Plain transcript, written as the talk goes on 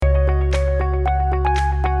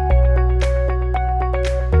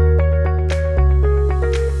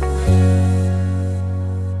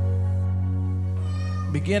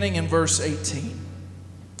beginning in verse 18.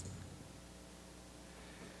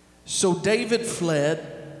 So David fled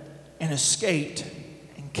and escaped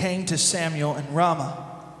and came to Samuel in Ramah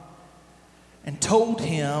and told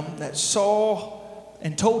him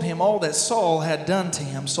all that Saul had done to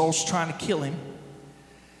him. Saul's trying to kill him.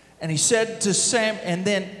 And he said to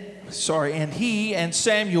and he and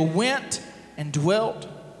Samuel went and dwelt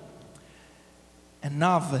in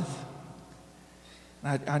Navith.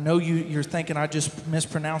 I know you're thinking I just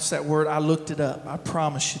mispronounced that word. I looked it up. I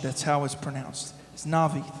promise you that's how it's pronounced. It's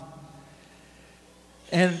Navith.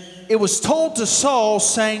 And it was told to Saul,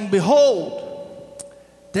 saying, Behold,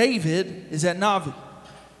 David is at Navith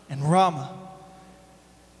in Ramah.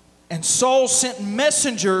 And Saul sent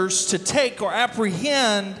messengers to take or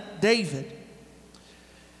apprehend David.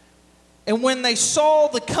 And when they saw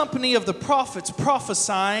the company of the prophets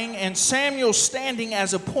prophesying and Samuel standing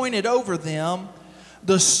as appointed over them,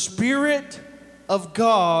 the Spirit of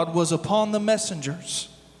God was upon the messengers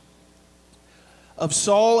of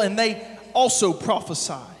Saul, and they also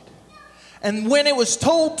prophesied. And when it was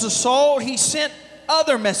told to Saul, he sent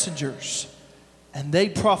other messengers, and they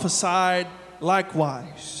prophesied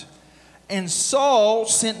likewise. And Saul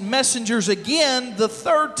sent messengers again the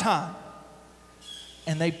third time,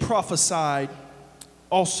 and they prophesied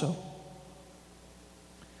also.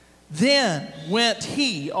 Then went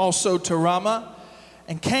he also to Ramah,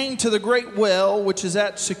 and came to the great well which is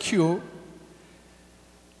at Secure.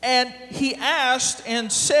 And he asked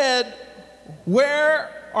and said,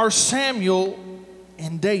 Where are Samuel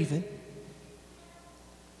and David?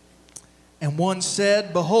 And one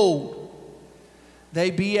said, Behold,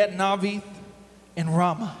 they be at Navith in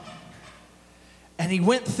Ramah. And he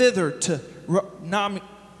went thither to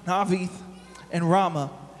Navith and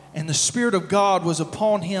Ramah, and the Spirit of God was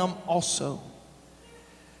upon him also.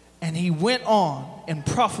 And he went on and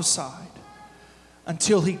prophesied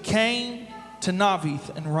until he came to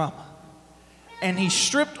Navith and Ramah. And he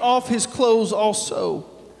stripped off his clothes also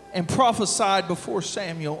and prophesied before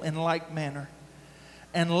Samuel in like manner,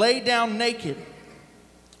 and lay down naked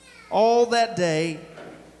all that day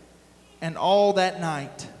and all that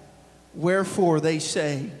night. Wherefore they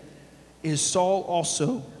say, Is Saul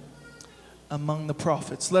also among the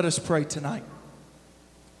prophets? Let us pray tonight.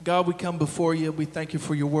 God, we come before you. We thank you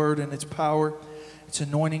for your word and its power, its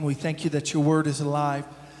anointing. We thank you that your word is alive.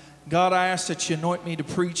 God, I ask that you anoint me to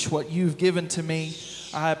preach what you've given to me.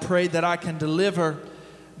 I pray that I can deliver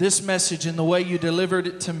this message in the way you delivered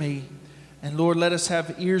it to me. And Lord, let us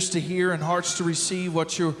have ears to hear and hearts to receive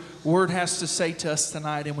what your word has to say to us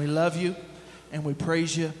tonight. And we love you and we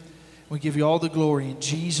praise you. We give you all the glory in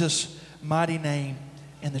Jesus' mighty name.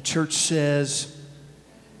 And the church says,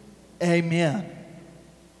 Amen.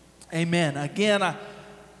 Amen. Again,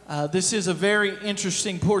 this is a very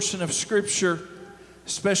interesting portion of Scripture,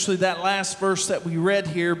 especially that last verse that we read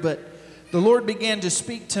here. But the Lord began to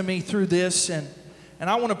speak to me through this, and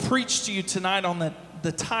I want to preach to you tonight on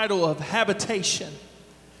the title of habitation.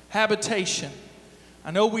 Habitation.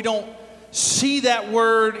 I know we don't see that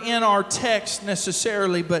word in our text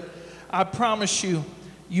necessarily, but I promise you,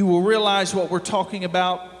 you will realize what we're talking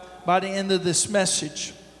about by the end of this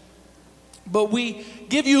message. But we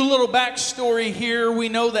give you a little backstory here. We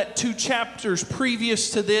know that 2 chapters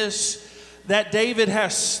previous to this, that David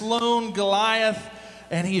has slain Goliath,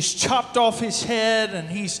 and he's chopped off his head, and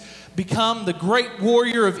he's become the great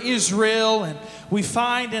warrior of Israel. And we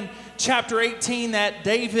find in chapter 18 that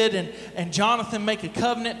David and Jonathan make a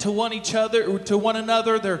covenant to one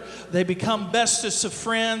another. They become bestest of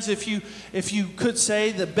friends, if you could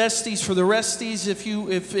say, the besties for the resties,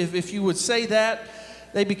 if you would say that.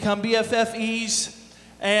 They become BFFEs,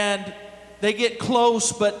 and they get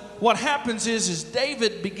close. But what happens is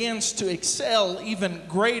David begins to excel even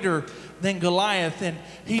greater than Goliath, and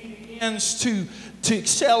he begins to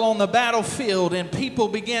excel on the battlefield, and people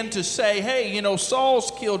begin to say, hey,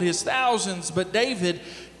 Saul's killed his thousands, but David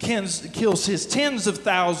kills his tens of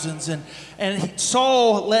thousands. And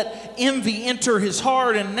Saul let envy enter his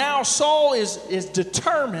heart, and now Saul is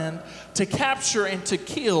determined to capture and to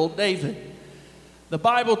kill David. The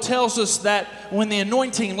Bible tells us that when the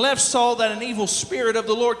anointing left Saul, that an evil spirit of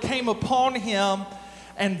the Lord came upon him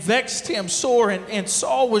and vexed him sore, and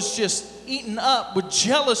Saul was just eaten up with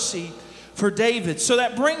jealousy for David. So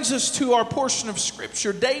that brings us to our portion of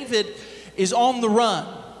Scripture. David is on the run.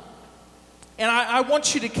 And I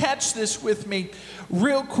want you to catch this with me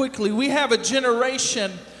real quickly. We have a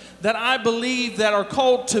generation that I believe that are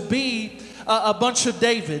called to be a bunch of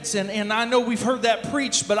Davids. And I know we've heard that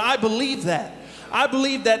preached, but I believe that. I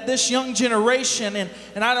believe that this young generation, and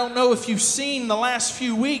I don't know if you've seen the last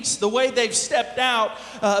few weeks, the way they've stepped out,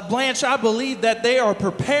 Blanche, I believe that they are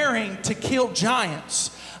preparing to kill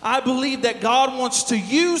giants. I believe that God wants to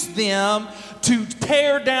use them to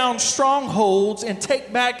tear down strongholds and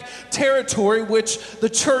take back territory which the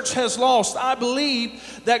church has lost. I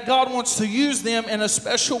believe that God wants to use them in a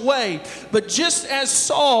special way. But just as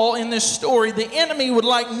Saul in this story, the enemy would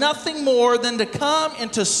like nothing more than to come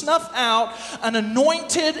and to snuff out an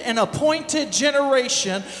anointed and appointed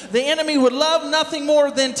generation. The enemy would love nothing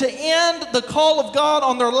more than to end the call of God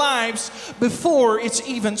on their lives before it's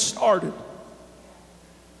even started.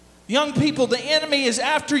 Young people, the enemy is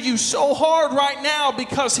after you so hard right now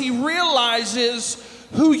because he realizes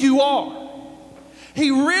who you are. He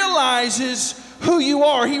realizes who you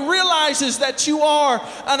are. He realizes that you are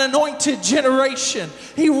an anointed generation.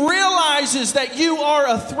 He realizes that you are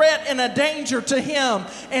a threat and a danger to him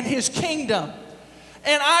and his kingdom.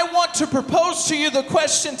 And I want to propose to you the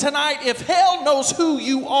question tonight: if hell knows who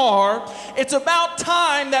you are, it's about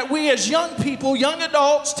time that we as young people, young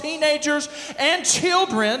adults, teenagers, and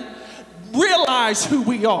children realize who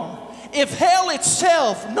we are. If hell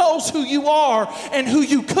itself knows who you are and who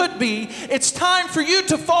you could be, it's time for you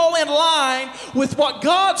to fall in line with what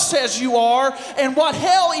God says you are and what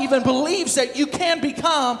hell even believes that you can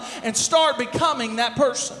become, and start becoming that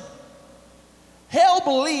person. Hell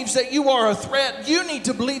believes that you are a threat. You need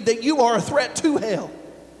to believe that you are a threat to hell.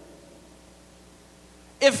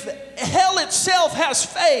 If hell itself has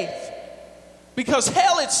faith, because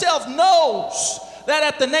hell itself knows that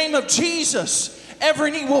at the name of Jesus,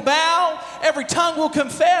 every knee will bow, every tongue will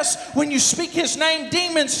confess. When you speak his name,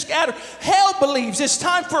 demons scatter. Hell believes it's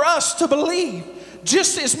time for us to believe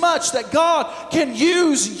just as much that God can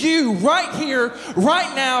use you right here,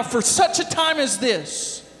 right now, for such a time as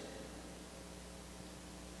this.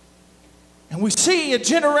 And we see a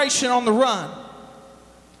generation on the run,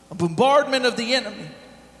 a bombardment of the enemy.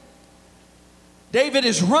 David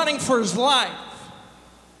is running for his life.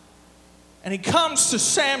 And he comes to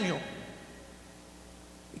Samuel.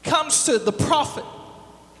 He comes to the prophet.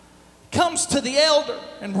 He comes to the elder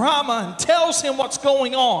in Ramah and tells him what's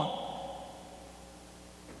going on.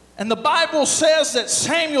 And the Bible says that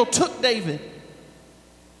Samuel took David.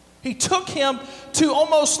 He took him to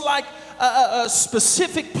almost like a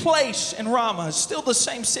specific place in Ramah. It's still the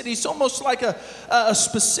same city. It's almost like a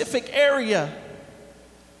specific area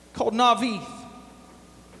called Navith.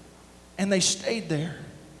 And they stayed there.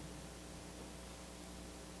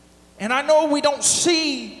 And I know we don't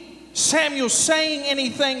see Samuel saying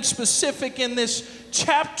anything specific in this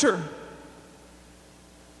chapter.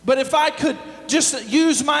 But if I could just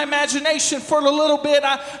use my imagination for a little bit,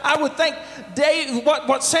 I would think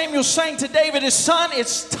what Samuel's saying to David is, son,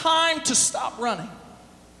 it's time to stop running.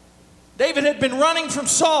 David had been running from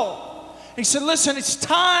Saul. He said, listen, it's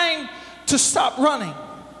time to stop running.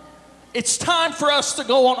 It's time for us to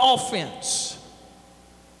go on offense.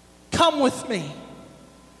 Come with me.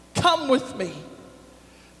 Come with me.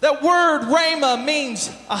 That word Ramah means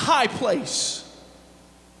a high place.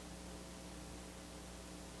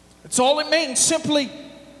 That's all it means, simply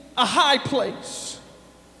a high place.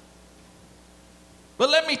 But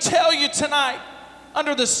let me tell you tonight,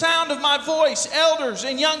 under the sound of my voice, elders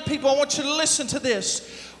and young people, I want you to listen to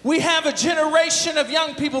this. We have a generation of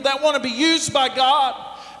young people that want to be used by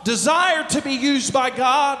God, desire to be used by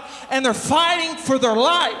God, and they're fighting for their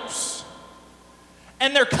lives.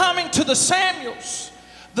 And they're coming to the Samuels,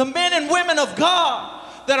 the men and women of God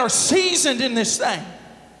that are seasoned in this thing.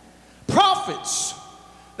 Prophets.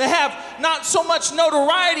 They have not so much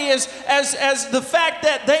notoriety as the fact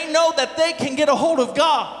that they know that they can get a hold of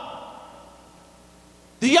God.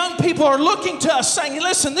 The young people are looking to us saying,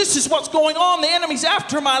 listen, this is what's going on. The enemy's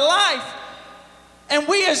after my life. And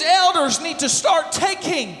we as elders need to start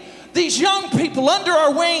taking these young people under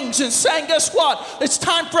our wings and saying, guess what? It's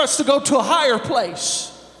time for us to go to a higher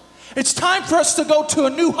place. It's time for us to go to a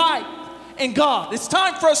new height in God. It's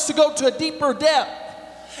time for us to go to a deeper depth.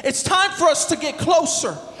 It's time for us to get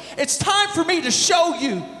closer. It's time for me to show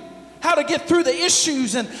you how to get through the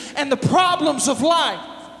issues and the problems of life.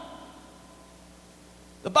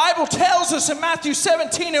 The Bible tells us in Matthew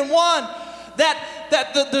 17:1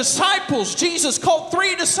 that the disciples, Jesus called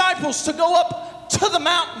 3 disciples to go up to the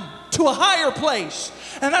mountain to a higher place.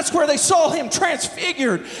 And that's where they saw him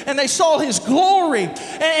transfigured, and they saw his glory,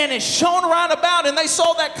 and it shone around about, and they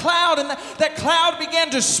saw that cloud, and that cloud began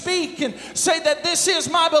to speak and say that this is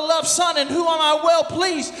my beloved Son in whom am I well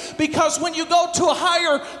pleased. Because when you go to a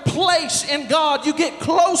higher place in God, you get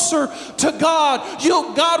closer to God.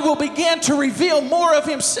 God will begin to reveal more of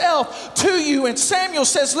himself to you. And Samuel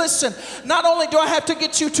says, listen, not only do I have to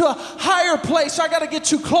get you to a higher place, I got to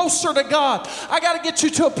get you closer to God. I got to get you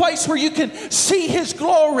to a place where you can see his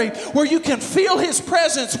glory, where you can feel his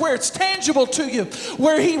presence, where it's tangible to you,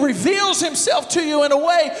 where he reveals himself to you in a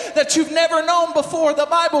way that you've never known before. The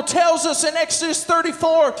Bible tells us in Exodus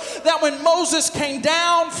 34 that when Moses came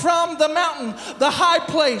down from the mountain, the high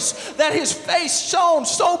place, that his face shone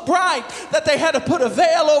so bright that they had to put a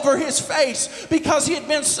veil over his face because he had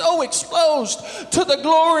been so exposed to the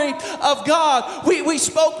glory of God. We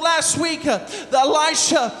spoke last week, the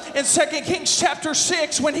Elisha in 2 Kings chapter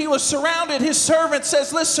 6, when he was surrounded, his servant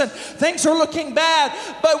says, listen, things are looking bad.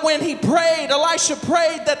 But when he prayed, Elisha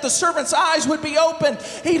prayed that the servant's eyes would be open.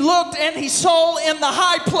 He looked and he saw in the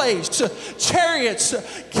high place chariots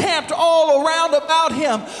camped all around about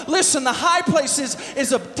him. Listen, the high place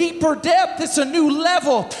is a deeper depth. It's a new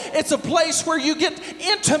level. It's a place where you get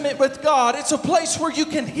intimate with God. It's a place where you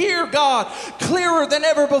can hear God clearer than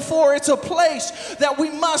ever before. It's a place that we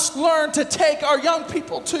must learn to take our young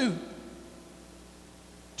people to.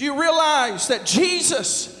 Do you realize that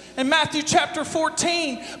Jesus in Matthew chapter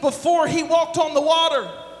 14, before he walked on the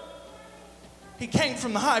water, he came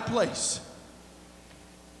from the high place.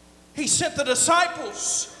 He sent the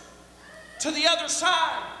disciples to the other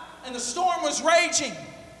side, and the storm was raging.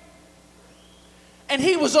 And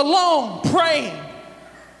he was alone praying.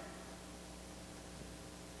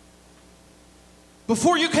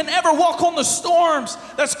 Before you can ever walk on the storms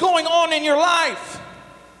that's going on in your life,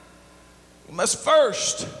 you must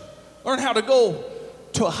first learn how to go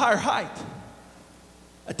to a higher height,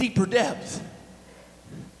 a deeper depth.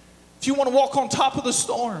 If you want to walk on top of the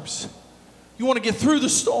storms, you want to get through the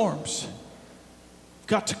storms, you've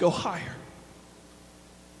got to go higher.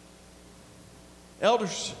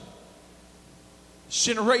 Elders, this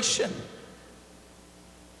generation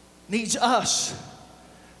needs us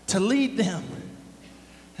to lead them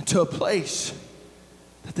into a place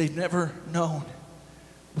that they've never known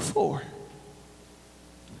before.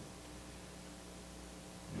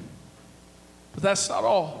 But that's not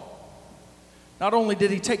all. Not only did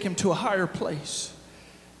he take him to a higher place,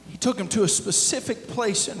 he took him to a specific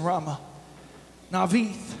place in Ramah,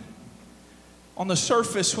 Navith. On the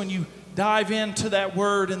surface, when you dive into that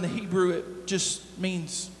word in the Hebrew, it just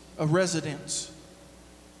means a residence.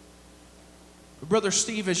 But Brother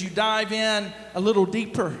Steve, as you dive in a little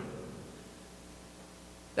deeper,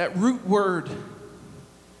 that root word,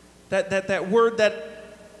 that word,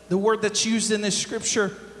 the word that's used in this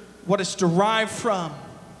scripture, what it's derived from,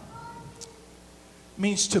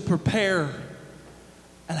 means to prepare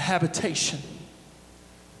a habitation.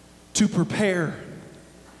 To prepare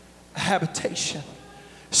a habitation.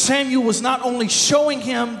 Samuel was not only showing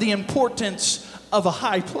him the importance of a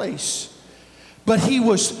high place, but he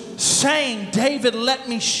was saying, David, let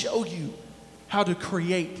me show you how to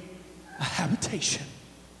create a habitation.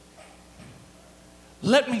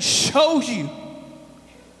 Let me show you.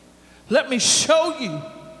 Let me show you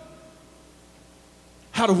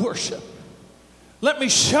how to worship. Let me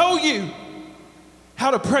show you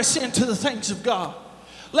how to press into the things of God.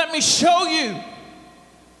 Let me show you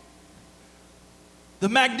the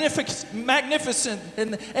magnificent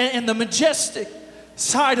and the majestic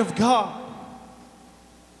side of God.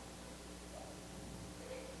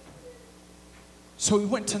 So he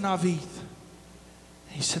went to Navith.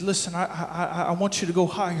 He said, listen, I want you to go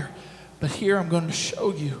higher, but here I'm going to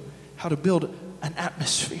show you how to build an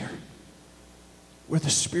atmosphere where the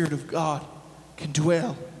Spirit of God can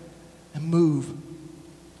dwell and move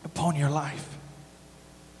upon your life.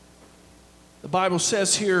 The Bible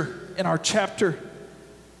says here in our chapter,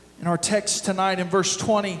 in our text tonight in verse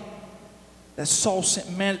 20, that Saul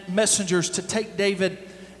sent messengers to take David,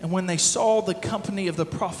 and when they saw the company of the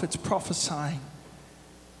prophets prophesying,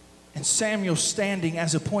 and Samuel standing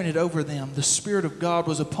as appointed over them, the Spirit of God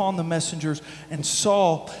was upon the messengers and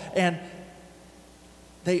Saul, and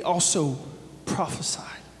they also prophesied.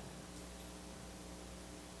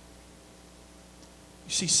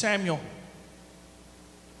 You see, Samuel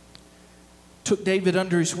took David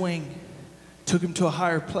under his wing, took him to a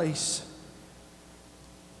higher place,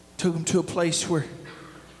 took him to a place where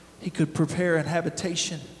he could prepare an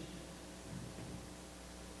habitation.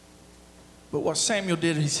 But what Samuel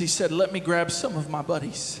did is he said, let me grab some of my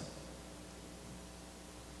buddies.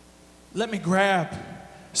 Let me grab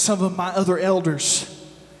some of my other elders.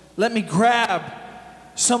 Let me grab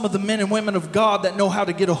some of the men and women of God that know how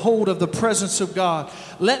to get a hold of the presence of God.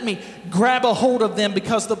 Let me grab a hold of them,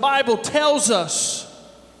 because the Bible tells us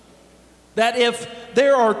that if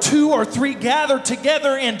there are 2 or 3 gathered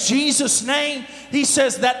together in Jesus' name, He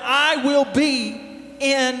says that I will be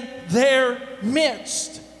in their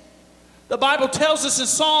midst. The Bible tells us in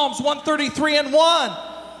Psalms 133 and 1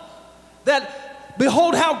 that,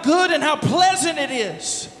 behold how good and how pleasant it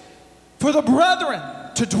is for the brethren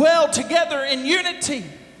to dwell together in unity.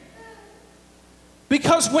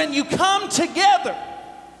 Because when you come together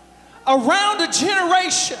around a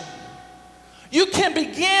generation, you can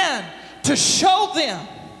begin to show them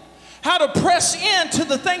how to press into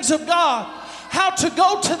the things of God, how to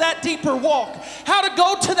go to that deeper walk, how to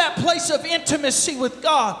go to that place of intimacy with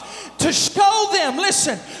God, to show them,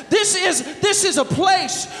 listen, this is a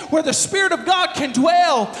place where the Spirit of God can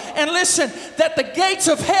dwell, and listen, that the gates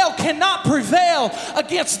of hell cannot prevail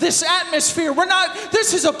against this atmosphere.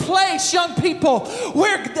 This is a place, young people,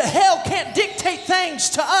 where the hell can't dictate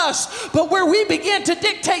things to us, but where we begin to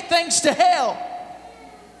dictate things to hell.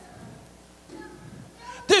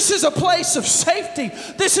 This is a place of safety.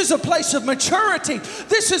 This is a place of maturity.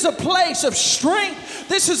 This is a place of strength.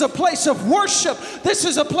 This is a place of worship. This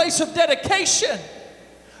is a place of dedication.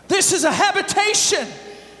 This is a habitation.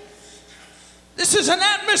 This is an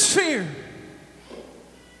atmosphere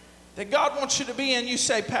that God wants you to be in. You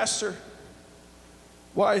say, Pastor,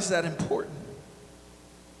 why is that important?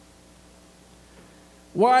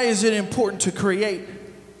 Why is it important to create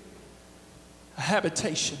a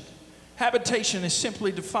habitation? Habitation is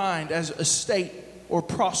simply defined as a state or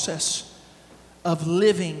process of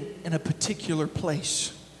living in a particular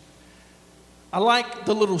place. I like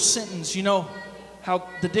the little sentence, you know how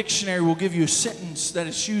the dictionary will give you a sentence that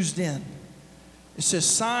it's used in. It says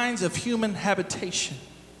signs of human habitation.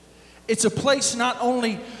 It's a place not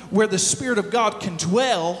only where the Spirit of God can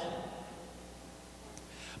dwell,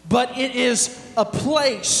 but it is a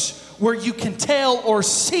place where you can tell or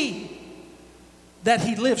see that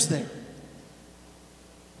He lives there.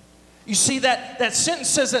 You see that sentence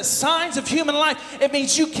says that signs of human life. It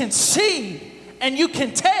means you can see and you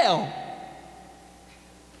can tell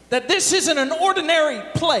that this isn't an ordinary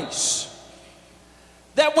place.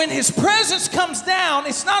 That when His presence comes down,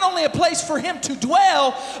 it's not only a place for Him to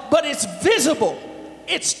dwell, but it's visible.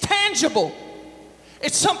 It's tangible.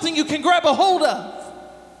 It's something you can grab a hold of.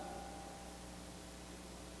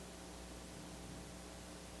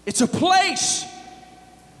 It's a place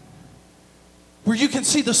where you can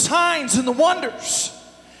see the signs and the wonders.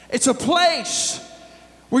 It's a place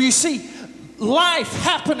where you see life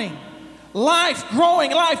happening, life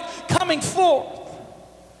growing, life coming forth.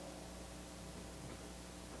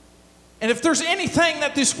 And if there's anything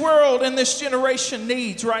that this world and this generation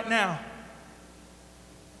needs right now,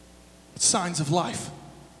 it's signs of life.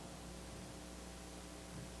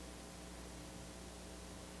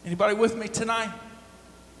 Anybody with me tonight?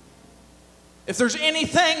 If there's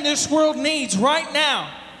anything this world needs right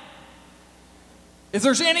now, if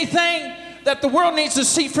there's anything that the world needs to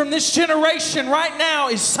see from this generation right now,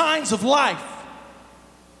 is signs of life.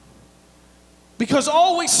 Because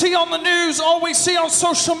all we see on the news, all we see on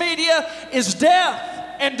social media is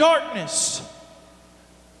death and darkness.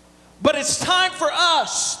 But it's time for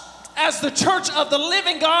us, as the church of the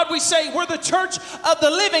living God, we say we're the church of the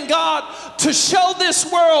living God, to show this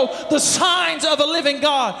world the signs of a living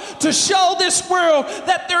God, to show this world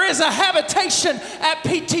that there is a habitation at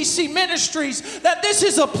PTC Ministries, that this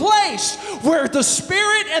is a place where the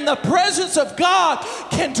Spirit and the presence of God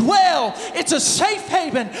can dwell. It's a safe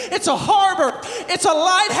haven, it's a harbor, it's a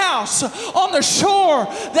lighthouse on the shore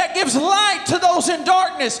that gives light to those in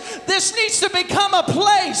darkness. This needs to become a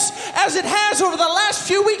place, as it has over the last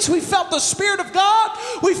few weeks. We felt the Spirit of God.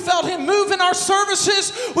 We felt Him move in our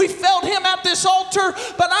services. We felt Him at this altar.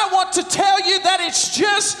 But I want to tell you that it's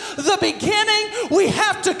just the beginning. We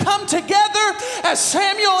have to come together as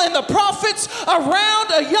Samuel and the prophets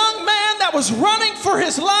around a young man that was running for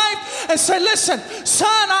his life and say, listen,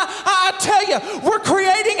 son, I tell you, we're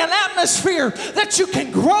creating an atmosphere that you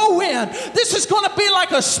can grow in. This is going to be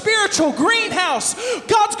like a spiritual greenhouse.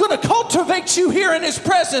 God's going to cultivate you here in His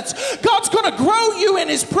presence. God's going to grow you in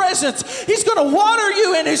His presence. He's going to water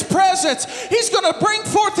you in His presence. He's going to bring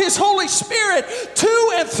forth His Holy Spirit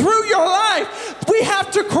to and through your life. We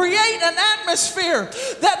have to create an atmosphere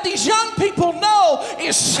that these young people know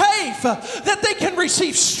is safe, that they can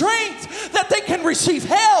receive strength, that they can receive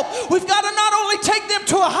help. We've got to not only take them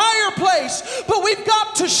to a higher place, but we've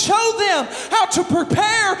got to show them how to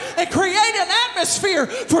prepare and create an atmosphere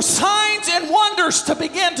for signs and wonders to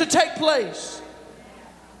begin to take place.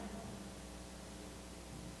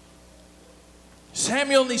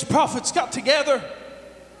 Samuel and these prophets got together.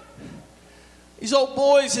 These old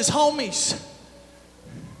boys, his homies.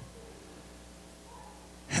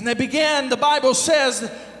 And they began, the Bible says,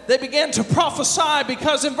 they began to prophesy,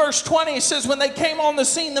 because in verse 20 it says when they came on the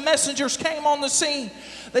scene, the messengers came on the scene,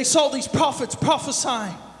 they saw these prophets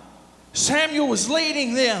prophesying. Samuel was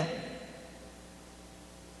leading them.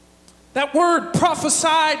 That word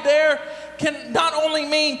prophesied there can not only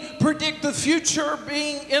mean predict the future,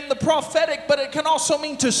 being in the prophetic, but it can also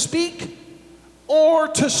mean to speak or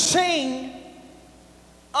to sing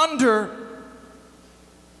under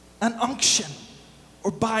an unction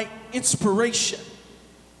or by inspiration.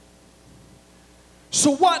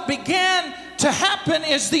 So what began to happen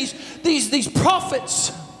is these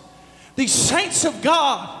prophets, these saints of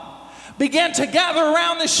God, began to gather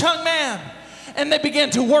around this young man, and they began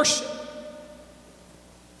to worship.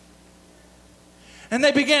 And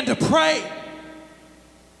they began to pray.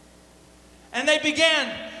 And they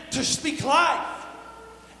began to speak life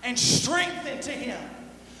and strength into him.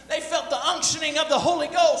 They felt the unctioning of the Holy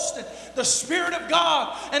Ghost and the Spirit of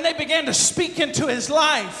God, and they began to speak into his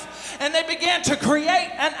life. And they began to create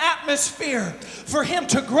an atmosphere for him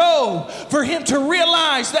to grow, for him to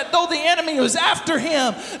realize that though the enemy was after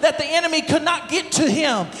him, that the enemy could not get to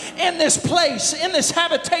him in this place, in this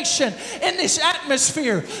habitation, in this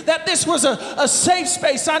atmosphere, that this was a safe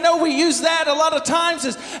space. I know we use that a lot of times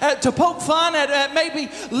as, to poke fun at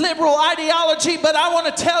maybe liberal ideology, but I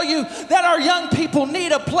want to tell you that our young people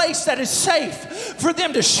need a place that is safe for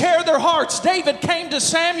them to share their hearts. David came to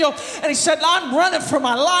Samuel and he said, I'm running for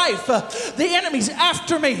my life. The enemy's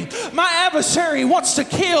after me. My adversary wants to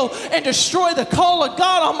kill and destroy the call of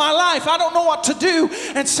God on my life. I don't know what to do.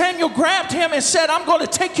 And Samuel grabbed him and said, I'm going to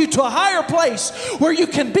take you to a higher place where you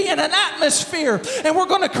can be in an atmosphere, and we're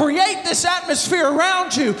going to create this atmosphere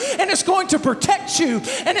around you, and it's going to protect you,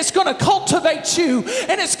 and it's going to cultivate you,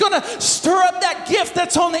 and it's going to stir up that gift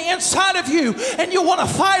that's on the inside of you, and you want to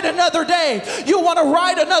fight another day. You want to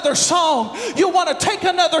write another song. You want to take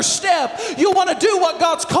another step. You want to do what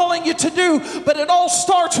God's calling you to do. But it all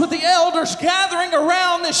starts with the elders gathering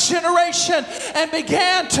around this generation and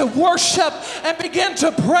began to worship and begin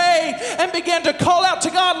to pray and begin to call out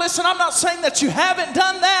to God. Listen, I'm not saying that you haven't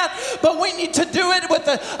done that, but we need to do it with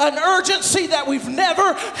an urgency that we've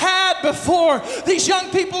never had before. These young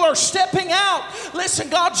people are stepping out. Listen,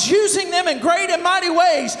 God's using them in great and mighty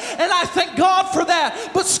ways, and I thank God for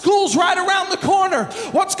that. But school's right around the corner.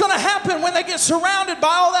 What's going to happen when they get surrounded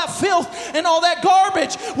by all that filth and all that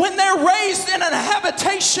garbage? When they're raised in an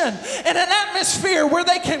habitation, in an atmosphere where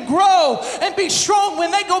they can grow and be strong,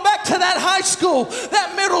 when they go back to that high school,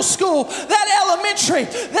 that middle school, that elementary,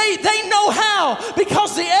 they know how,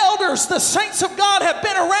 because the elders, the saints of God have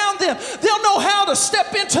been around them. They'll know how to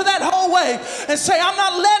step into that hallway and say, I'm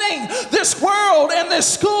not letting this world and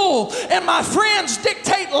this school and my friends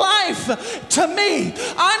dictate life to me.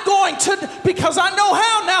 I'm going to, because I know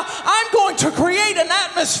how now, I'm going to create an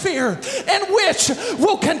atmosphere in which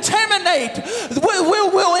will contaminate,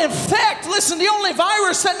 will infect. Listen, the only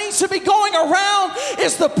virus that needs to be going around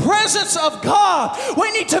is the presence of God.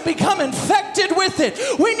 We need to become infected with it.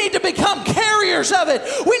 We need to become carriers of it.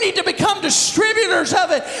 We need to become distributors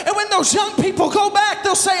of it. And when those young people go back,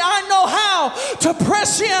 they'll say, I know how to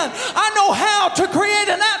press in. I know how to create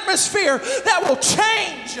an atmosphere that will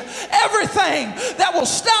change everything, that will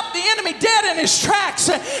stop the enemy dead in his tracks.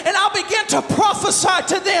 And I'll begin to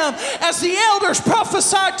prophesy to them as the elders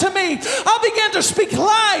prophesied to me. I'll begin to speak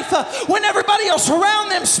life when everybody else around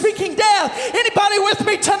them speaking death. Anybody with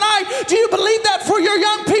me tonight? Do you believe that for your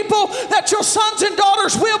young people, that your sons and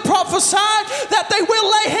daughters will prophesy, that they will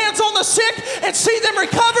lay hands on the sick and see them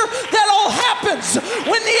recover? That all happens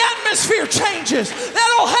when the atmosphere changes. That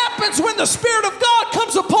all happens when the Spirit of God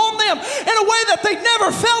comes upon them in a way that they never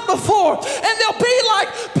felt before. And they'll be like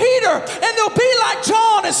Peter, and they'll be like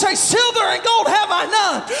John and say, silver and gold have I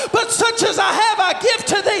none, but such as I have I give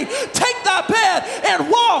to thee. Take thy bed and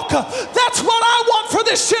walk. That's what I want for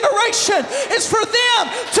this generation, is for them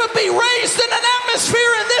to be raised in an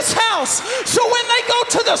atmosphere in this house. So when they go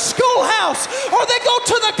to the schoolhouse, or they go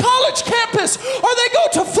to the college campus, or they go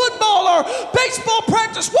to football or baseball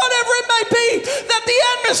practice, whatever it may be, that the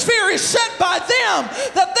atmosphere is set by them,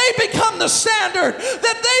 that they become the standard,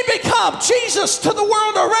 that they become Jesus to the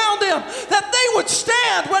world around them, that they would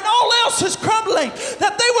stand when all else is crumbling,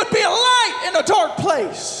 that they would be a light in a dark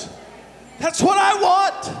place. That's what I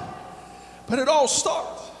want. But it all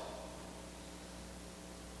starts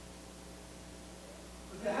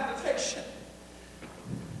with the habitation.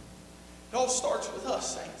 It all starts with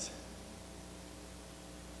us, saints.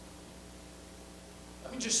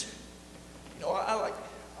 Let me just, I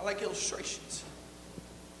like illustrations.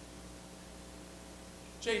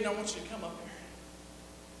 Jaden, I want you to come up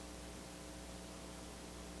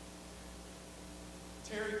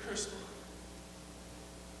here. Terry, Crystal,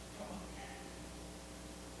 come up here.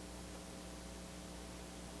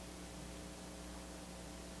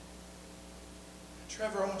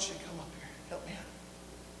 Trevor, I want you to come up here. Help me out.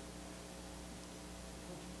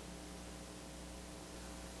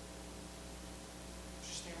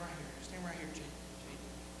 Just stand right here. Stand right here, Jaden.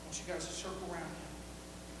 I want you guys to circle around him.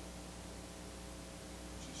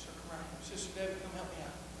 Just circle around him. Sister Debbie, come help me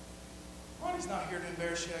out. Ronnie's not here to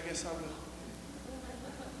embarrass you. I guess I will.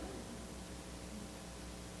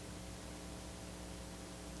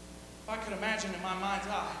 If I could imagine in my mind's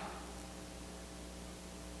eye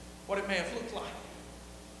what it may have looked like,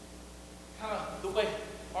 kind of the way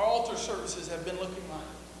our altar services have been looking like.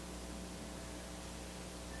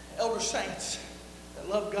 Elder saints that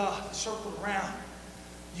love God, that circle around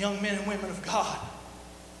young men and women of God.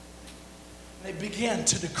 And they begin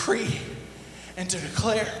to decree and to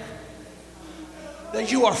declare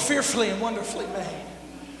that you are fearfully and wonderfully made,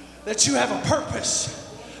 that you have a purpose,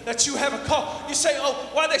 that you have a call. You say, oh,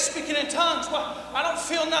 why are they speaking in tongues? Well, I don't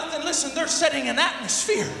feel nothing. Listen, they're setting an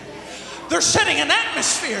atmosphere. They're setting an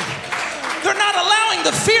atmosphere. They're not allowing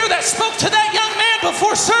the fear that spoke to that young man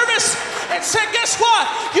before service and said, guess what?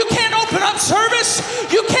 You can't open up service.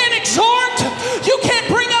 You can't exhort. You can't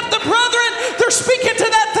bring up the brethren. They're speaking to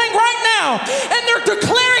that thing right now. And they're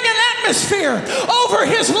declaring an atmosphere over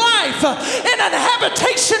his life and an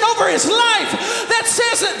habitation over his life that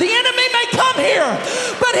says that the enemy may come here,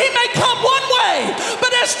 but he may come one way.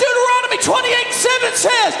 But as Deuteronomy 28:7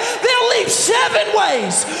 says, they'll leave 7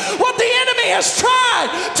 ways. What the enemy has tried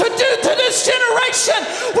to do to this generation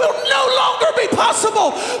will no longer be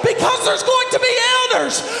possible, because there's going to be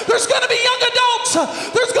elders, there's going to be young adults,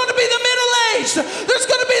 there's going to be the middle-aged, there's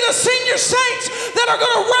going to be the senior saints that are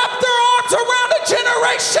going to wrap their arms around a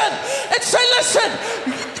generation and say, listen,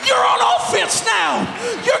 you're on offense now.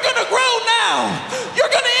 You're going to grow now. You're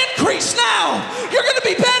going to increase now. You're going to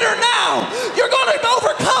be better now. You're going to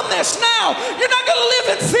overcome this now. You're not going to live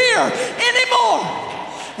in fear anymore.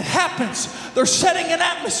 It happens. They're setting an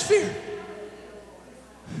atmosphere.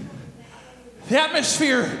 The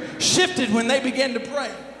atmosphere shifted when they began to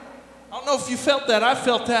pray. I don't know if you felt that. I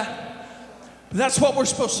felt that. But that's what we're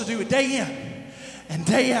supposed to do day in and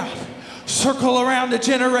day out. Circle around a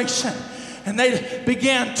generation. And they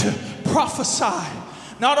began to prophesy,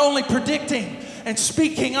 not only predicting and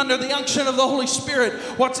speaking under the unction of the Holy Spirit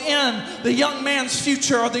what's in the young man's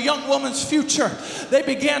future or the young woman's future. They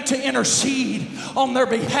began to intercede on their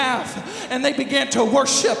behalf, and they began to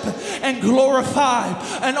worship and glorify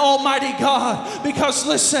an almighty God. Because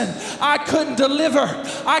listen, I can't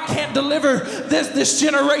deliver this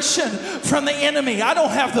generation from the enemy. I don't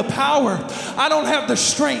have the power. I don't have the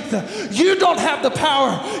strength. You don't have the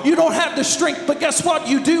power. You don't have the strength. But guess what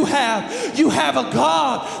you do have? You have a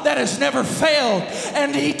God that has never failed.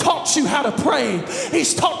 And he taught you how to pray.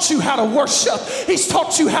 He's taught you how to worship. He's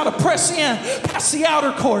taught you how to press in past the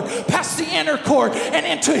outer court, past the inner court, and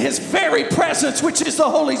into his very presence, which is the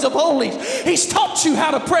holies of holies. He's taught you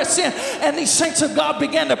how to press in. And these saints of God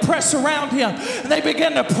began to press around him. And they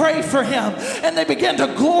began to pray for him. And they began to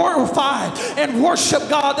glorify and worship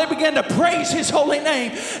God. They began to praise his holy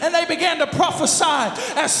name. And they began to prophesy.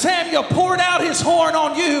 As Samuel poured out his horn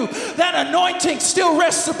on you, that anointing still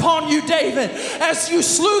rests upon you, David. As you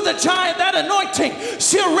slew the giant, that anointing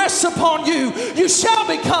still rests upon you. You shall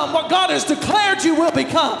become what God has declared you will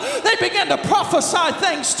become. They began to prophesy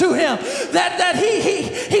things to him that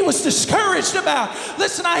he was discouraged about.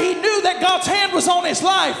 Listen, he knew that God's hand was on his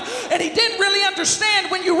life, and he didn't really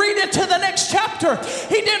understand. When you read into the next chapter,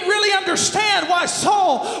 he didn't really understand why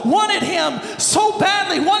Saul wanted him so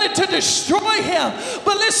badly, wanted to destroy him.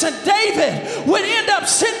 But listen, David would end up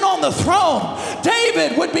sitting on the throne.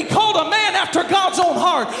 David would be called a man after God's own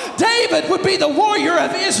heart. David would be the warrior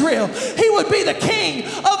of Israel. He would be the king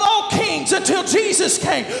of all kings until Jesus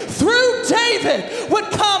came. Through David would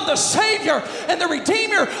come the Savior and the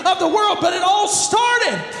Redeemer of the world. But it all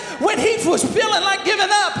started when he was feeling like giving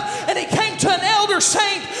up, and he came to an elder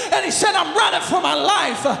saint and he said, I'm running for my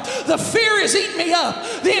life. The fear is eating me up.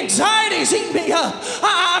 The anxiety is eating me up.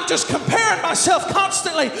 I'm just comparing myself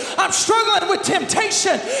constantly. I'm struggling with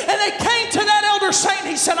temptation. And they came to that elder saint and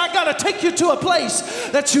he said, I got to take you to a place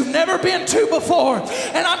that you've never been to before.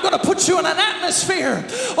 And I'm going to put you in an atmosphere,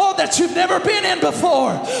 that you've never been in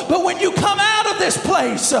before. But when you come out of this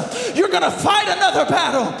place, you're going to fight another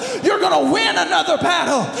battle. You're going to win another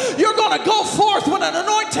battle. You're going to go forth with an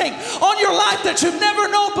anointing on your life that you've never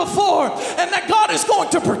known before. And that God is going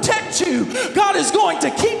to protect you. God is going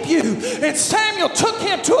to keep you. And Samuel took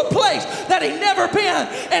him to a place that he'd never been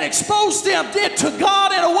and exposed him to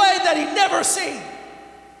God in a way that he'd never seen.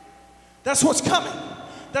 That's what's coming.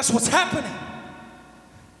 That's what's happening.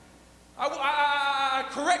 I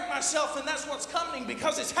correct myself, and that's what's coming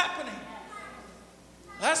because it's happening.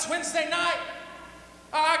 Last Wednesday night,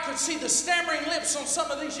 I could see the stammering lips on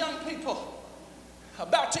some of these young people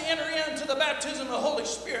about to enter into the baptism of the Holy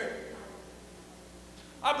Spirit.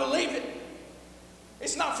 I believe it.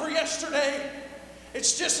 It's not for yesterday.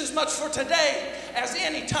 It's just as much for today as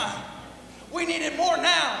any time. We need it more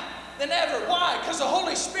now than ever. Why? Because the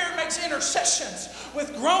Holy Spirit makes intercessions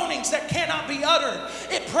with groanings that cannot be uttered.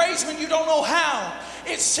 It prays when you don't know how.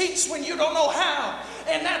 It seeks when you don't know how.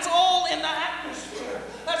 And that's all in the atmosphere.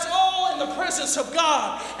 That's all in the presence of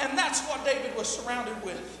God. And that's what David was surrounded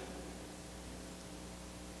with.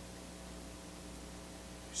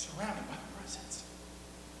 He was surrounded by the presence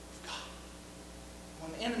of God.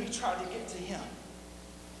 When the enemy tried to get to him,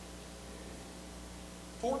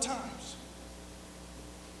 4 times.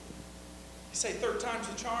 You say third time's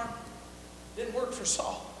the charm? Didn't work for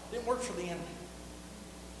Saul. Didn't work for the enemy.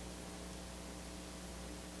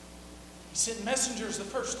 He sent messengers the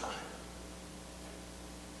first time.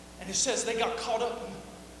 And it says they got caught up in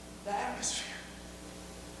the atmosphere.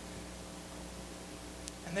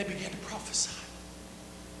 And they began to prophesy.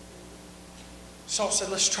 Saul said,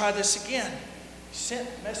 let's try this again. He sent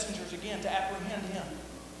messengers again to apprehend him.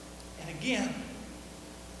 And again,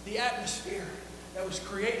 the atmosphere that was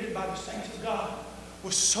created by the saints of God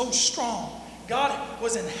was so strong. God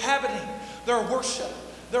was inhabiting their worship,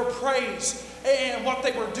 their praise, and what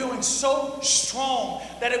they were doing so strong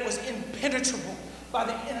that it was impenetrable by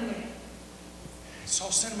the enemy.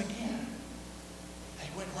 Saul sent them again.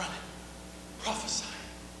 They went running, prophesying.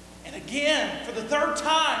 And again, for the 3rd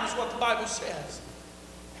time is what the Bible says.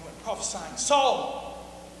 They went prophesying. Saul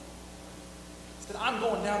said, I'm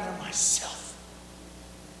going down there myself.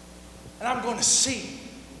 And I'm going to see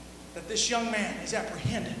that this young man is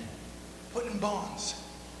apprehended, put in bonds,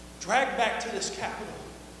 dragged back to this capital,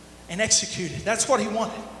 and executed. That's what he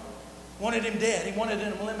wanted. He wanted him dead. He wanted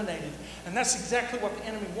him eliminated. And that's exactly what the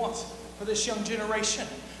enemy wants for this young generation.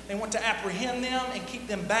 They want to apprehend them and keep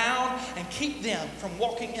them bound and keep them from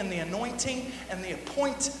walking in the anointing and the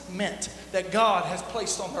appointment that God has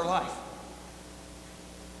placed on their life.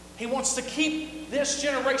 He wants to keep this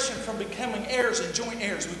generation from becoming heirs and joint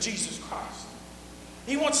heirs with Jesus Christ.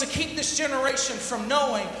 He wants to keep this generation from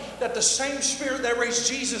knowing that the same Spirit that raised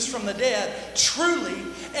Jesus from the dead truly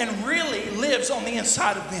and really lives on the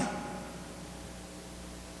inside of them.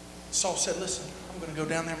 Saul said, listen, I'm going to go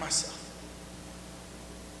down there myself.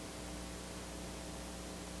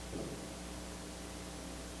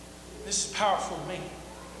 This is powerful to me.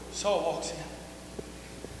 Saul walks in.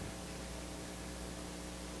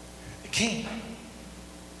 The king.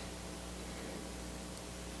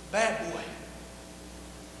 Bad boy.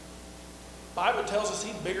 The Bible tells us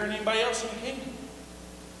he's bigger than anybody else in the kingdom.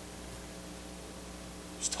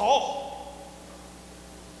 He's tall.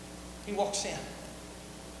 He walks in.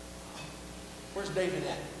 Where's David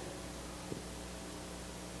at?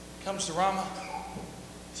 Comes to Ramah.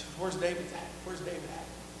 He says, where's David at? Where's David at?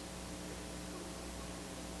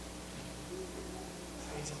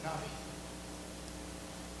 He's at Navi.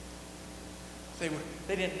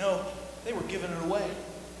 They didn't know. They were giving it away.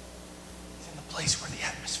 He's in the place where the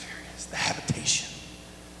atmosphere is, the habitation.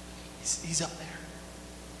 He's up there.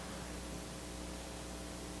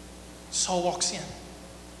 Saul walks in.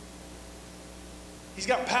 He's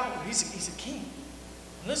got power. He's a king.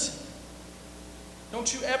 Listen,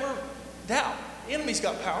 don't you ever doubt. The enemy's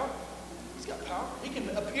got power. He's got power. He can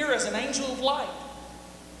appear as an angel of light.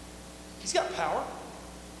 He's got power.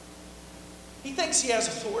 He thinks he has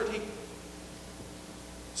authority.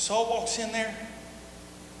 Saul walks in there.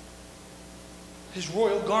 His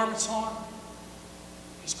royal garments on.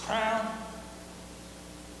 His crown.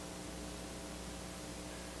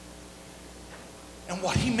 And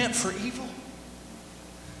what he meant for evil,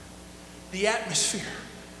 the atmosphere,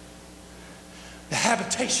 the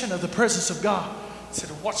habitation of the presence of God said,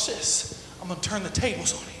 watch this. I'm going to turn the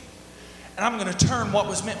tables on you. And I'm going to turn what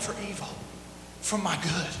was meant for evil for my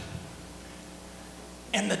good.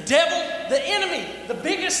 And the devil, the enemy, the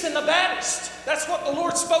biggest and the baddest. That's what the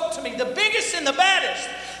Lord spoke to me. The biggest and the baddest.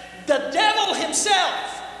 The devil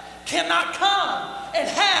himself cannot come and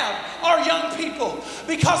have our young people,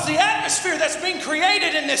 because the atmosphere that's been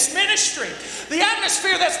created in this ministry, the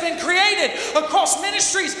atmosphere that's been created across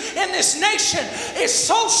ministries in this nation is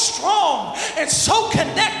so strong and so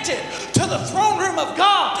connected to the throne room of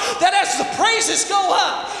God that as the praises go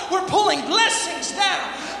up, we're pulling blessings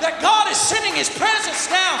down, that God is sending His presence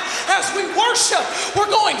down. As we worship, we're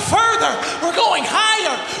going further, we're going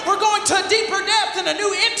higher, we're going to a deeper depth and a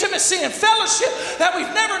new intimacy and fellowship that we've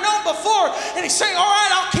never known before. And He's saying, all right,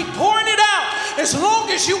 I'll keep pouring it out as long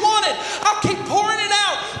as you want it. I'll keep pouring it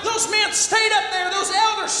out. Those men stayed up there, those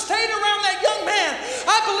elders stayed around that young man,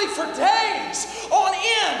 I believe for days on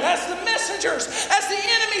end, as the messengers, as the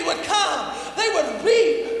enemy would come, they would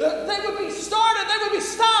be started, they would be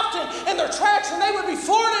stopped in their tracks, and they would be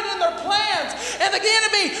thwarted in their plans, and the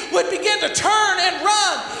enemy would begin to turn and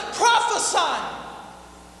run, prophesying.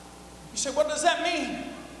 You say, what does that mean?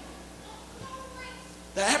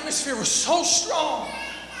 The atmosphere was so strong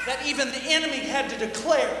that even the enemy had to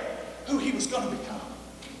declare who he was going to become.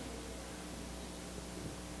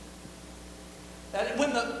 That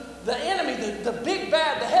when the enemy, the big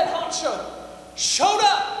bad, the head honcho, showed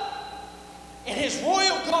up in his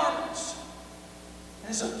royal garments, and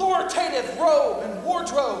his authoritative robe and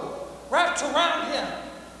wardrobe wrapped around him,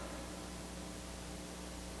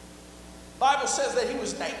 the Bible says that he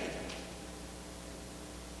was naked.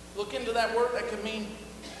 Look into that word. That could mean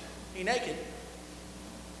he's naked,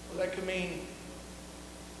 or that could mean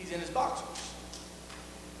he's in his boxers.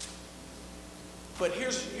 But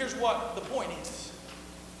here's what the point is.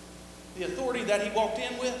 The authority that he walked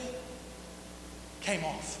in with came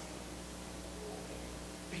off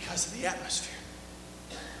because of the atmosphere,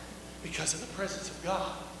 because of the presence of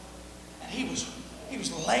God. And he was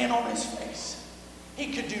laying on his face.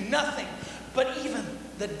 He could do nothing, but even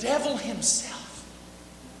the devil himself,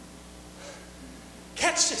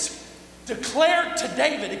 catch this, declared to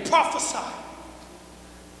David, he prophesied.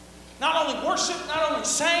 Not only worshiped, not only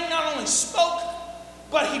sang, not only spoke,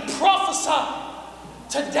 but he prophesied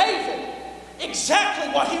to David exactly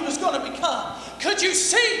what he was going to become. Could you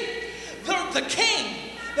see the king,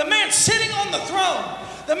 the man sitting on the throne,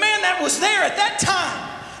 the man that was there at that time,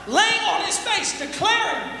 laying on his face,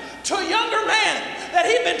 declaring to a younger man that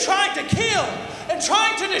he'd been trying to kill and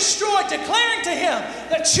trying to destroy, declaring to him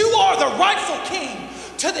that you are the rightful king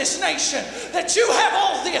to this nation, that you have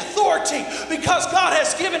all the authority because God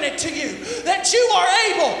has given it to you, that you are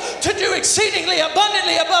able to do exceedingly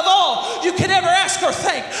abundantly above all you could ever ask or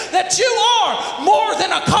think, that you are more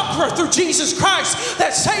than a conqueror through Jesus Christ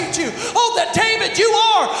that saved you. Oh, that David, you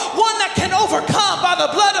are one that can overcome by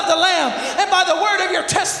the blood of the Lamb and by the word of your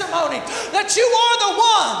testimony, that you are the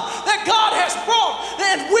one that God has brought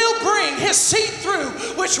and will bring His seed through,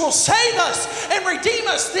 which will save us and redeem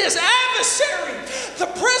us. This adversary,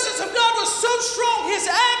 the presence of God was so strong, his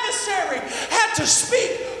adversary had to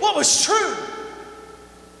speak what was true.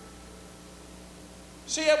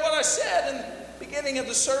 See, what I said in the beginning of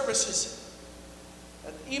the service is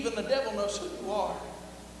that even the devil knows who you are.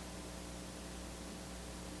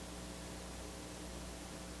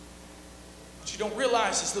 What you don't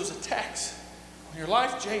realize is those attacks on your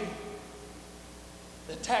life, Jaden,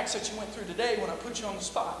 the attacks that you went through today when I put you on the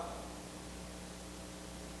spot,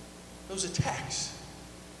 those attacks,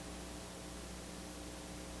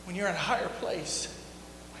 when you're in a higher place,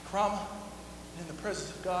 like Rama, and in the presence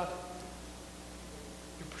of God,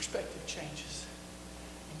 your perspective changes.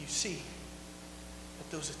 And you see that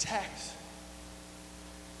those attacks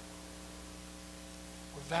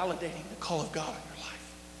were validating the call of God on your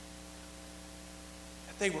life.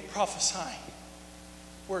 That they were prophesying.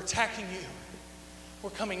 We're attacking you. We're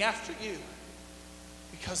coming after you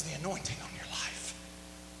because the anointing on your life.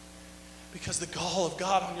 Because the call of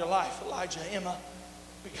God on your life, Elijah, Emma,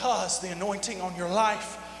 because the anointing on your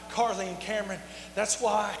life, Carly and Cameron. That's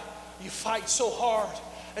why you fight so hard.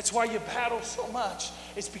 That's why you battle so much.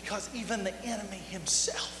 It's because even the enemy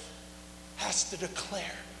himself has to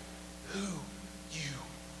declare who you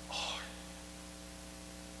are.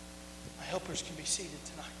 My helpers can be seated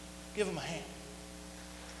tonight. Give them a hand.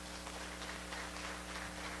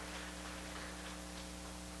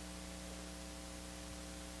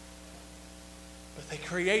 But they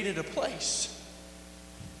created a place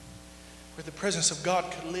where the presence of God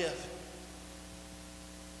could live.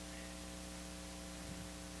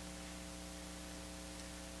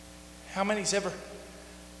 How many's ever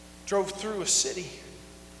drove through a city,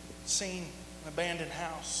 seen an abandoned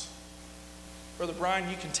house? Brother Brian,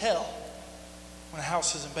 you can tell when a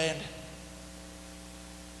house is abandoned.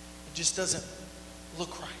 It just doesn't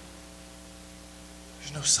look right.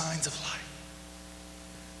 There's no signs of life.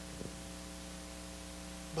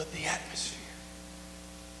 but the atmosphere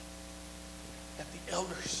that the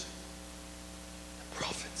elders, the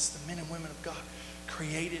prophets, the men and women of God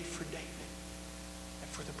created for David and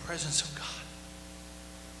for the presence of God.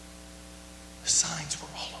 The signs were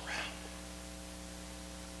all around.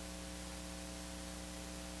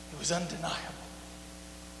 It was undeniable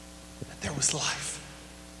that there was life.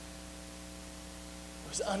 It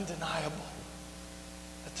was undeniable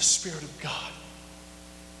that the Spirit of God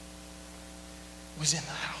was in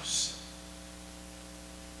the house.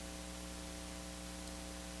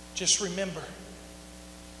 Just remember,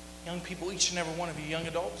 young people, each and every one of you, young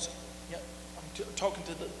adults, I'm talking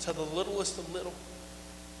to the littlest of little,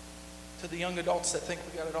 to the young adults that think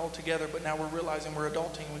we got it all together, but now we're realizing we're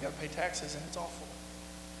adulting and we got to pay taxes and it's awful.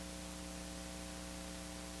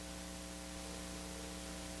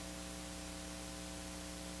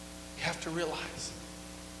 You have to realize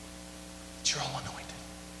that you're all anointed.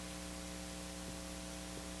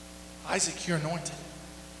 Isaac, you're anointed.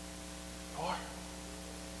 You are.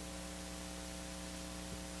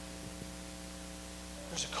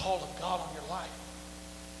 There's a call of God on your life.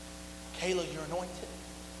 Kayla, you're anointed.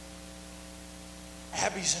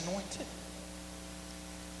 Abby's anointed.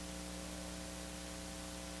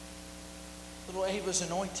 Little Ava's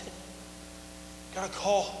anointed. Got to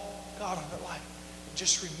call God on their life. And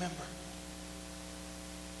just remember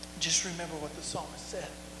what the psalmist said.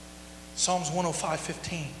 Psalms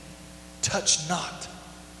 105:15. Touch not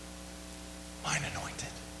mine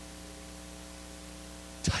anointed.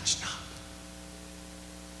 Touch not.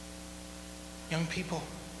 Young people,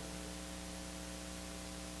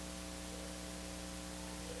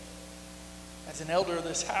 as an elder of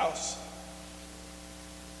this house,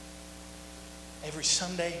 every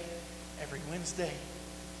Sunday, every Wednesday,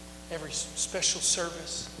 every special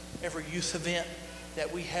service, every youth event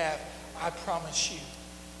that we have, I promise you,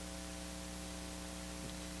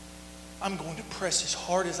 I'm going to press as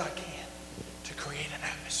hard as I can to create an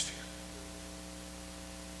atmosphere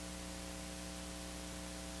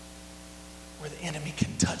where the enemy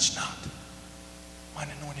can touch not mine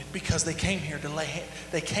anointed, because they came here to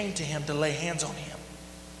they came to him to lay hands on him,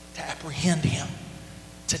 to apprehend him,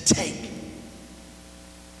 to take.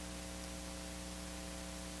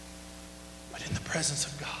 But in the presence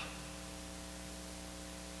of God,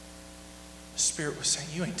 the Spirit was saying,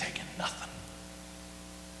 you ain't taking nothing.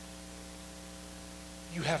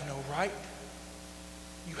 You have no right.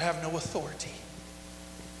 You have no authority.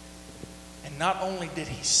 And not only did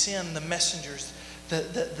he send the messengers,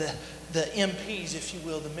 the MPs, if you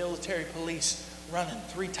will, the military police, running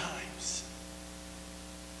 3 times,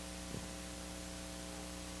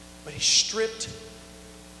 but he stripped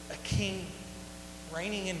a king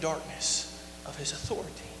reigning in darkness of his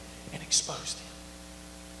authority and exposed him.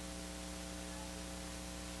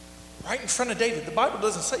 Right in front of David. The Bible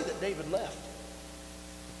doesn't say that David left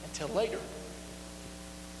until later.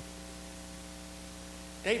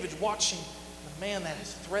 David's watching the man that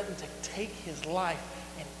has threatened to take his life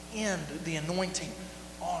and end the anointing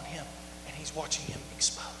on him, and he's watching him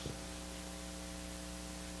exposed.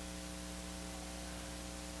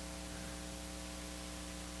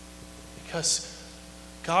 Because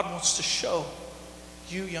God wants to show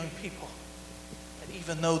you young people that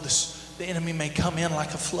even though the enemy may come in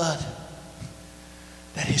like a flood,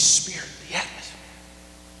 that his Spirit, the atmosphere.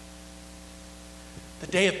 The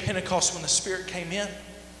day of Pentecost when the Spirit came in,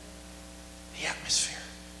 the atmosphere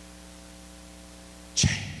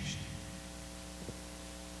changed.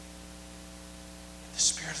 The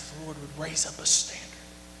Spirit of the Lord would raise up a standard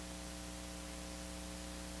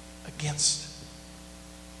against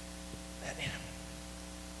that enemy.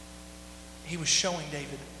 He was showing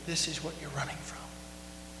David, this is what you're running from.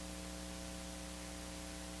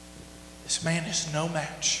 This man is no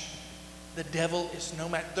match. The devil is no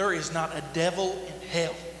match. There is not a devil in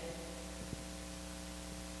hell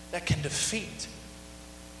that can defeat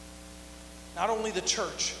not only the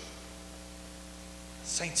church, the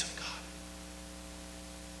saints of God.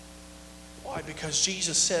 Why? Because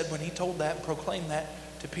Jesus said when he told that and proclaimed that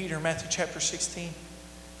to Peter in Matthew chapter 16, he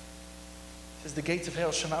says, the gates of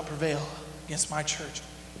hell shall not prevail against my church.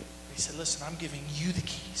 He said, listen, I'm giving you the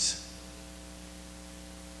keys.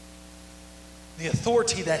 The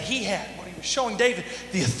authority that he had, what he was showing David,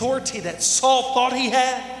 the authority that Saul thought he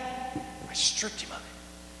had, I stripped him of it.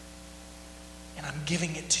 And I'm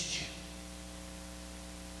giving it to you.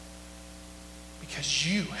 Because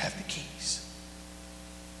you have the keys.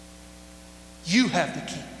 You have the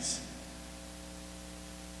keys.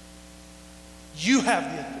 You have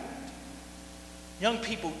the authority. Young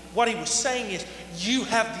people, what he was saying is, you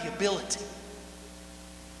have the ability.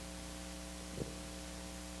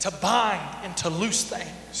 to bind and to loose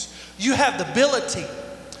things. You have the ability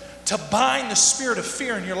to bind the spirit of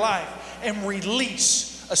fear in your life and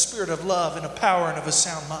release a spirit of love and a power and of a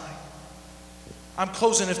sound mind. I'm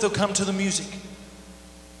closing if they'll come to the music.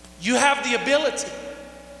 You have the ability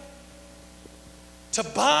to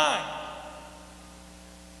bind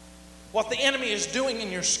what the enemy is doing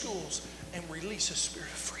in your schools and release a spirit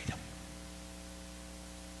of freedom.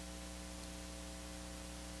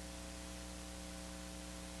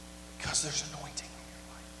 Because there's anointing on your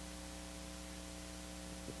life.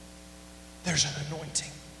 There's an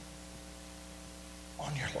anointing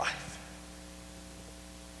on your life.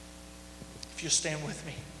 If you'll stand with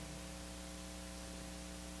me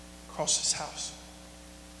across this house.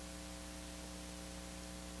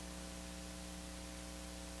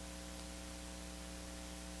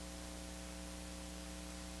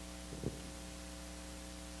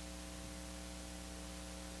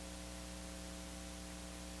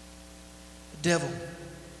 The devil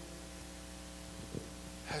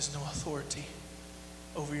has no authority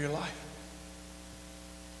over your life.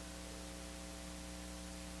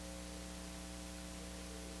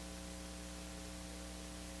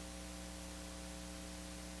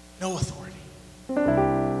 No authority. I'll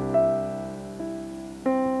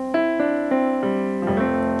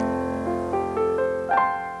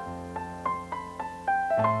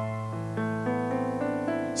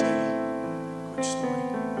tell you a quick story.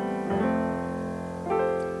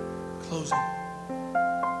 Closing.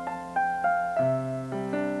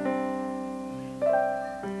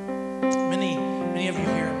 Many of you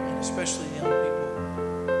here, and especially the young people,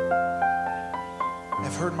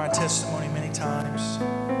 have heard my testimony many times.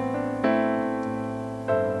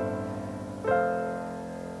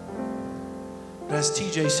 But as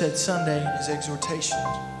TJ said Sunday in his exhortation,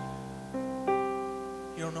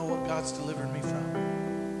 you don't know what God's delivered me from.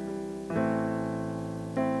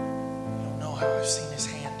 You don't know how I've seen His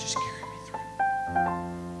hand just carry me through.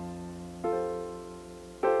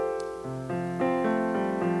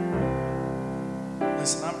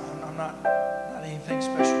 Listen, I'm not anything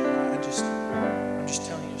special. I'm just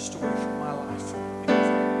telling you a story from my life because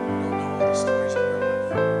you don't know all the stories in your life.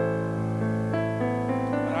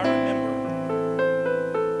 But I remember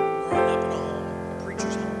growing up in a home, a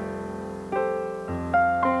preacher's home.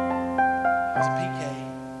 I was a PK,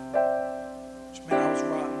 which meant I was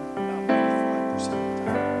rotten about 95% of the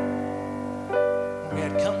time. When we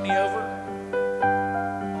had company over,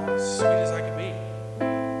 I was as sweet as I could be.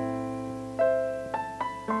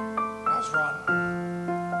 I was rotten.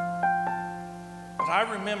 But I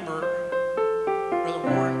remember Brother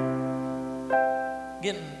Warren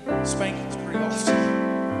getting spankings pretty often.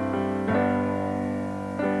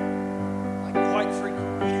 Like quite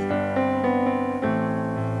frequently.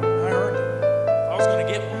 I earned it. If I was going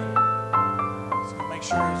to get one, I was going to make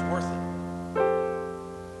sure it was worth it.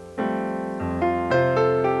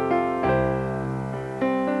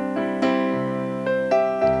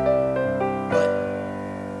 But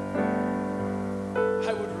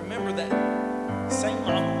I would remember that same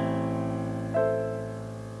mama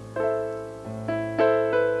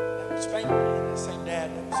that would spank me, and that same dad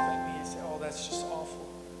that would spank me and say, "Oh, that's just awful."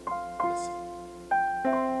 Listen,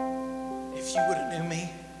 if you would have knew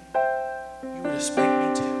me, you would have spanked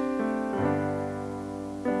me too.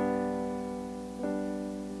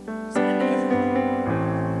 It's the end of everything.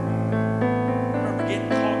 I remember getting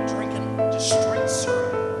caught drinking just straight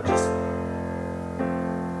syrup, just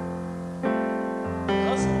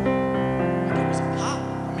puzzle. Like it was a pop. I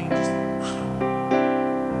mean, just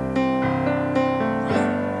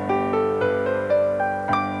right.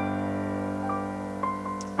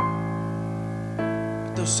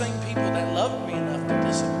 But those same people that loved me enough to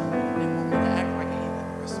discipline me and didn't want me to act like a heathen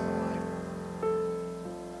the rest of my life,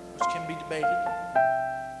 which can be debated.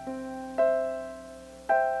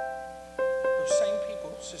 Those same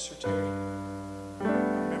people, Sister Terry, I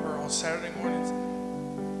remember on Saturday mornings,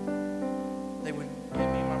 they would get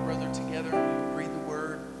me and my brother together and we would read the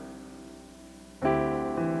Word. And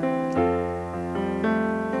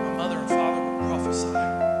my mother and father would prophesy to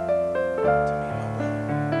me and my brother.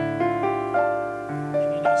 And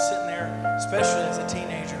you know, sitting there, especially as a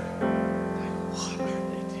teenager, like, what are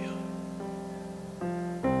they doing?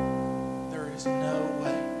 There is no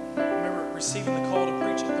way. I remember receiving the call to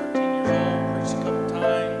preach at 13 years old, preached a couple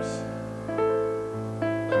times.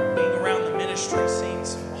 But being around the ministry, seeing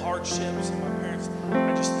some hardships and my parents,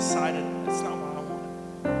 I just decided it's not what I wanted.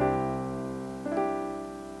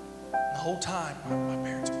 And the whole time, my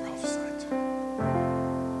parents prophesied to me.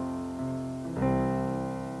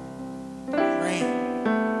 I ran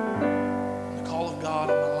from the call of God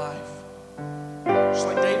on my life. Just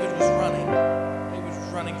like David was running. David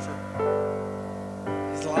was running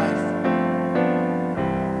his life.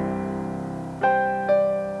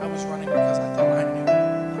 I was running because I thought I knew a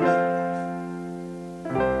better life.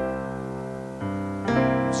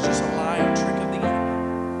 It's just a lie, a trick of the enemy.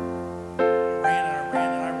 I ran and I ran,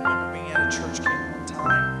 and I remember being at a church camp one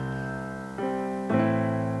time,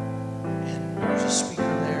 and there was a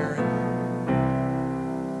speaker there,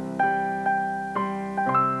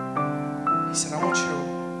 and he said, I want you to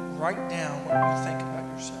write down what you think about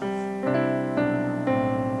yourself.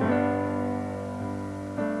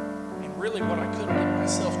 And really what I couldn't get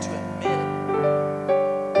myself to admit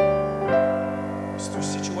was through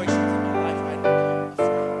situations in my life I had become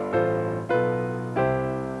afraid.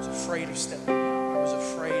 I was afraid of stepping out. I was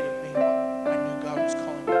afraid of being what I knew God was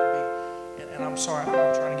calling me to be. And I'm sorry,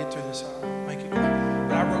 I'm trying to get through this. I'll make it quick.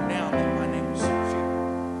 But I wrote down that my name was Fear.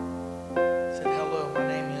 I said, hello, my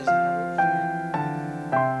name is, and I wrote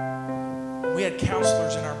Fear. We had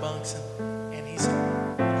counselors in our bunks, and he said,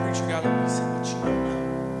 the preacher got up and he said, what you don't know.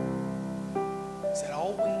 He said,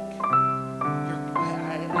 all week,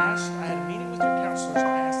 I had a meeting with your counselors, and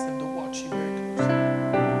I asked them to watch you very closely.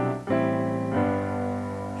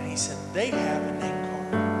 And he said, they have a name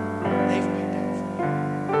card they've picked out for you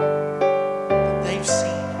that they've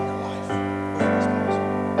seen in your life over this past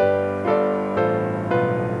week.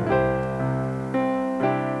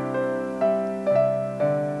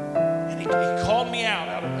 And he called me out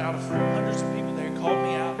of hundreds of people there. He called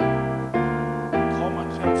me out, called my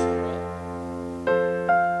counselor up.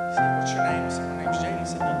 He said, what's your name? I said, my name's Jay. He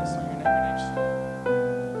said, no, that's not your name. Your name's Phil.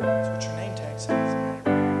 That's what your name tag says.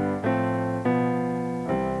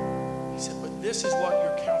 He said, but this is what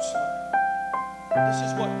your counselor, this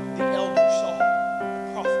is what the elder saw,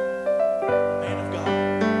 the prophet, the man of God.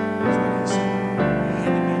 That's what he saw. He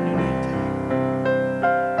handed me a new name tag.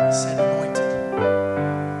 He said, anointed.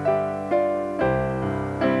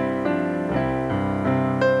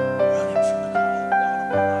 Running from the call of God on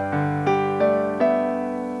my life.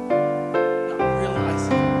 Not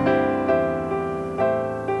realizing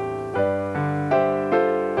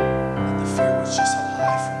that the fear was just a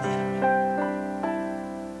lie from the enemy.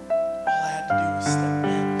 All I had to do was step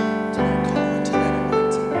into that call, into that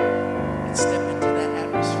anointing, and step into that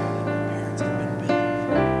atmosphere that my parents had been building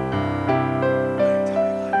my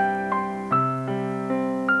entire life.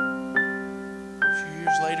 A few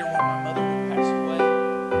years later, when my mother would pass away,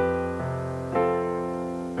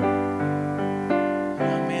 a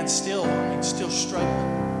young man still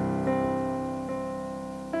struggling.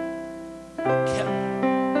 What kept me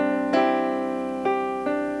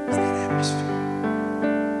was that atmosphere.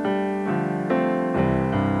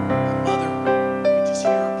 My mother, you could just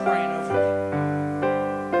hear her praying over me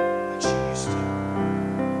like she used to.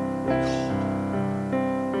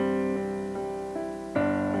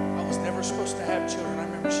 I was never supposed to have children. I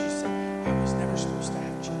remember she said, I was never supposed to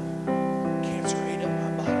have children. Cancer ate up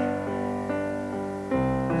my body.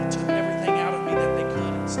 They took everything out of me that they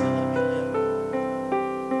could and still let me live.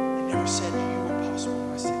 They never said you were possible.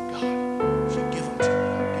 And I said, God, if you give them to me,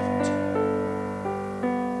 I'll give them to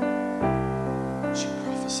you. She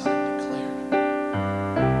prophesied and declared.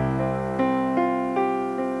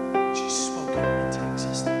 She spoke it into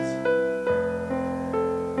existence.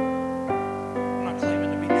 I'm not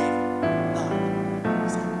claiming to be David. No,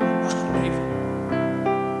 because I'm not David.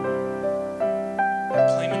 I'm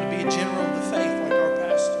claiming to be a general of the faith like our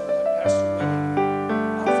pastor, like Pastor Willie.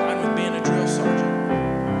 I'm fine with being a drill sergeant.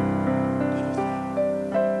 Good with that.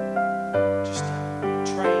 Just to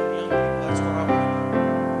train young people, that's what I want to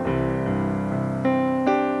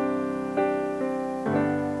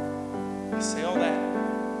do. I say all that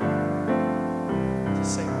to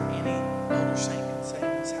say what any elder saint can say in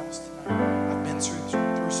this house tonight. I've been through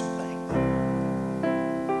some things.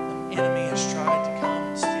 The enemy has tried to come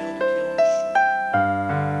and steal, to kill, and destroy.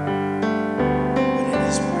 But in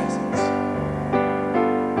his presence,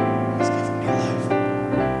 he's given me life.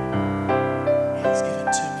 And he's given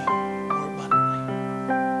to me more abundantly.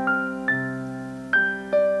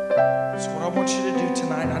 So what I want you to do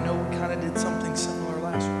tonight, I know we kind of did something similar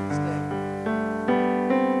last Wednesday.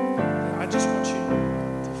 I just want you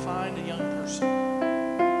to find a young person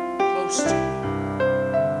close to you.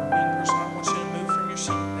 Young person, I want you to move from your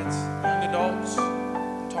seat. That's young adults.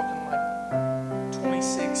 I'm talking like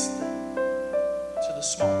 26 to the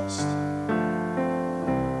smallest. I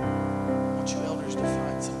want you elders to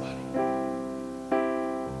find somebody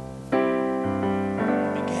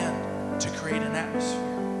and begin to create an atmosphere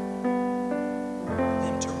for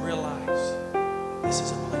them to realize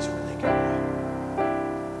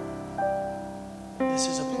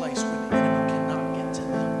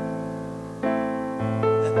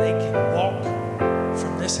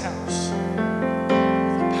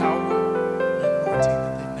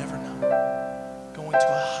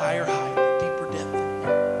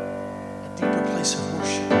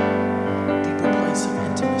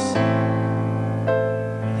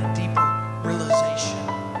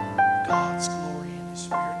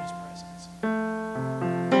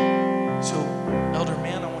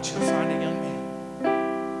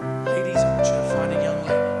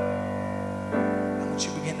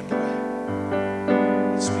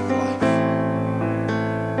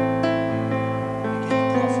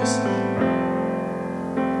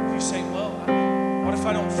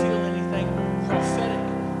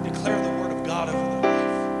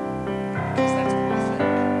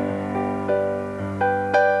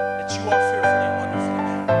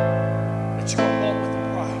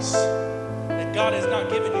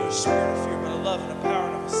a spirit of fear, but a love and a power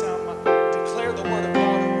and of a sound mind. Declare the word of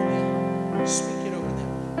God over them. Speak it over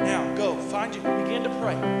them. Now, go. Find you. Begin to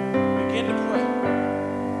pray. Begin to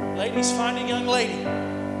pray. Ladies, find a young lady.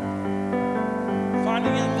 Find a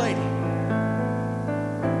young lady.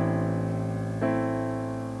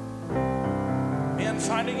 Men,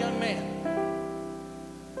 find a young man.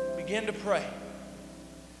 Begin to pray.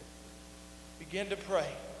 Begin to pray.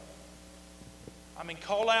 I mean,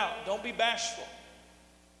 call out. Don't be bashful.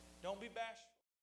 Don't be bashful.